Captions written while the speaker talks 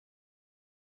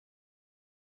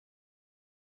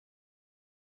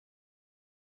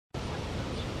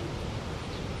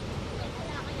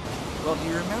Well, do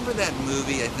you remember that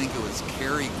movie? I think it was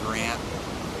Cary Grant.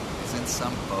 He was in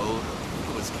some boat. I think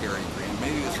it was Cary Grant.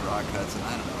 Maybe it was Rock Hudson.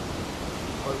 I don't know.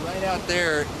 But right out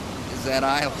there is that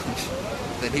island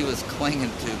that he was clinging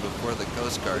to before the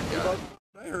Coast Guard got him.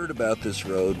 What I heard about this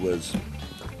road was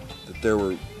that there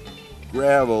were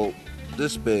gravel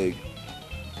this big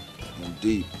and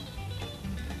deep.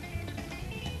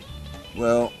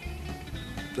 Well,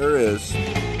 there is.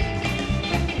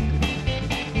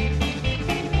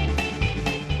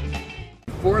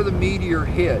 Before the meteor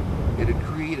hit, it had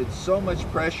created so much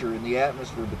pressure in the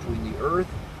atmosphere between the Earth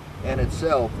and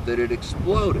itself that it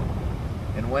exploded.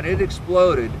 And when it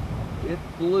exploded, it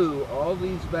blew all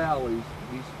these valleys,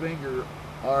 these finger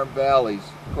arm valleys.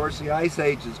 Of course, the Ice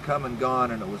Age has come and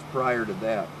gone, and it was prior to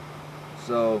that.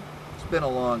 So it's been a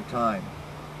long time.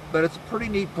 But it's a pretty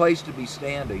neat place to be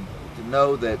standing, to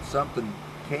know that something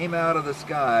came out of the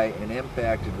sky and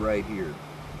impacted right here.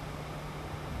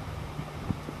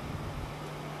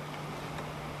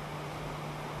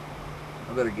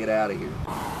 I better get out of here.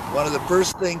 One of the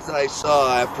first things I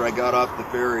saw after I got off the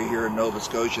ferry here in Nova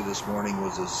Scotia this morning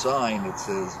was a sign that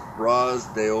says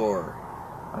Bras d'Or.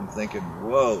 I'm thinking,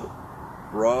 whoa,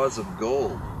 bras of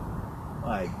gold.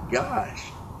 My gosh,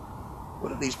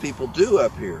 what do these people do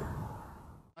up here?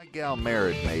 My gal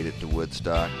Merritt made it to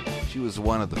Woodstock. She was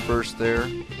one of the first there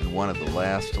and one of the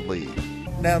last to leave.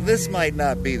 Now this might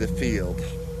not be the field,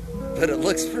 but it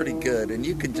looks pretty good, and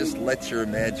you can just let your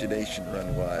imagination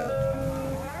run wild.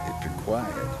 If you're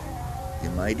quiet,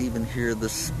 you might even hear the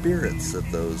spirits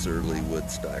of those early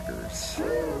Woodstockers.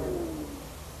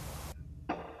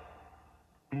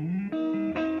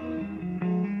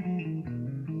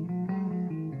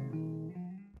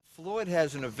 Floyd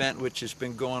has an event which has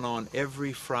been going on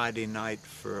every Friday night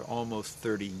for almost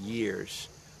 30 years,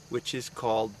 which is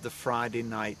called the Friday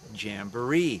Night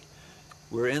Jamboree.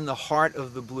 We're in the heart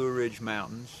of the Blue Ridge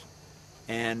Mountains,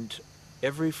 and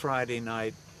every Friday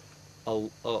night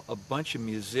a bunch of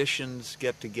musicians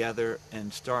get together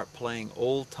and start playing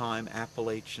old-time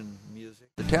Appalachian music.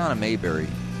 The town of Mayberry,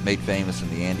 made famous in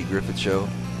the Andy Griffith Show,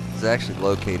 is actually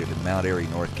located in Mount Airy,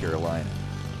 North Carolina.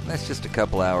 That's just a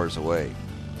couple hours away.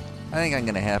 I think I'm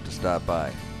going to have to stop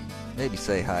by, maybe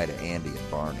say hi to Andy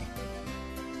and Barney.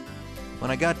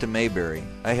 When I got to Mayberry,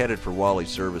 I headed for Wally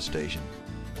Service Station.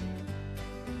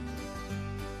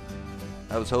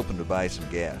 I was hoping to buy some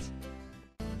gas.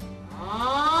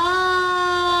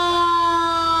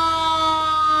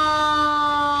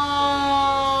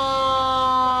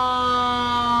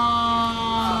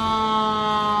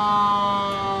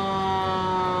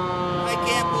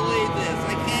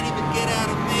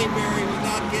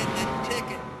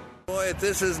 If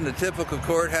this isn't a typical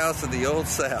courthouse of the Old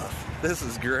South, this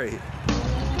is great.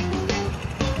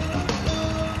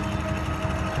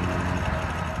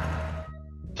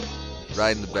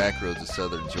 Riding the back roads of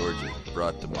southern Georgia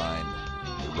brought to mind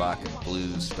the rock and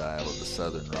blues style of the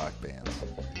southern rock bands.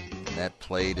 And that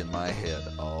played in my head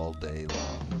all day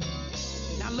long.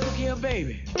 Now look here,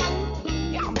 baby.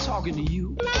 Yeah, I'm talking to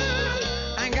you.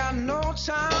 I ain't got no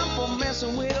time for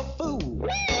messing with a fool.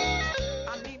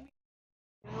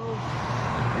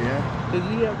 Yeah. Cause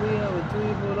we have a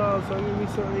 $3 so give me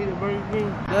something to eat at Burger King.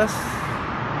 That's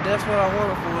what I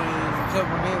want for is a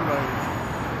couple hamburgers.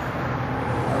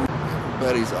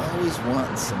 Everybody's always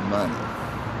wanting some money.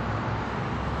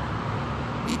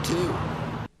 Me too.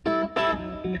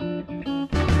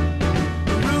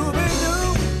 Ruby-doo,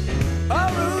 oh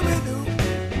Ruby-doo,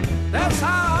 that's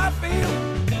how I feel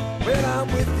when I'm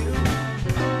with you.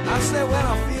 I say when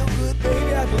I feel good,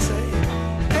 baby, I can say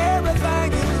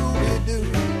everything you do.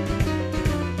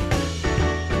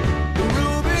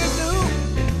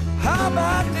 How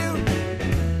about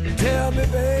you? Tell me,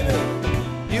 baby,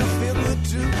 you feel good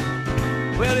too.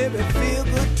 Well, if it feel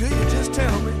good to you, just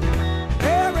tell me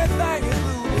everything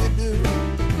you do.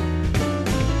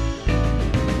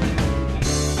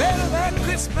 Better than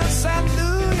Christmas and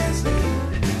New Year's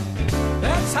Eve.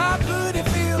 That's how good it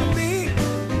feels.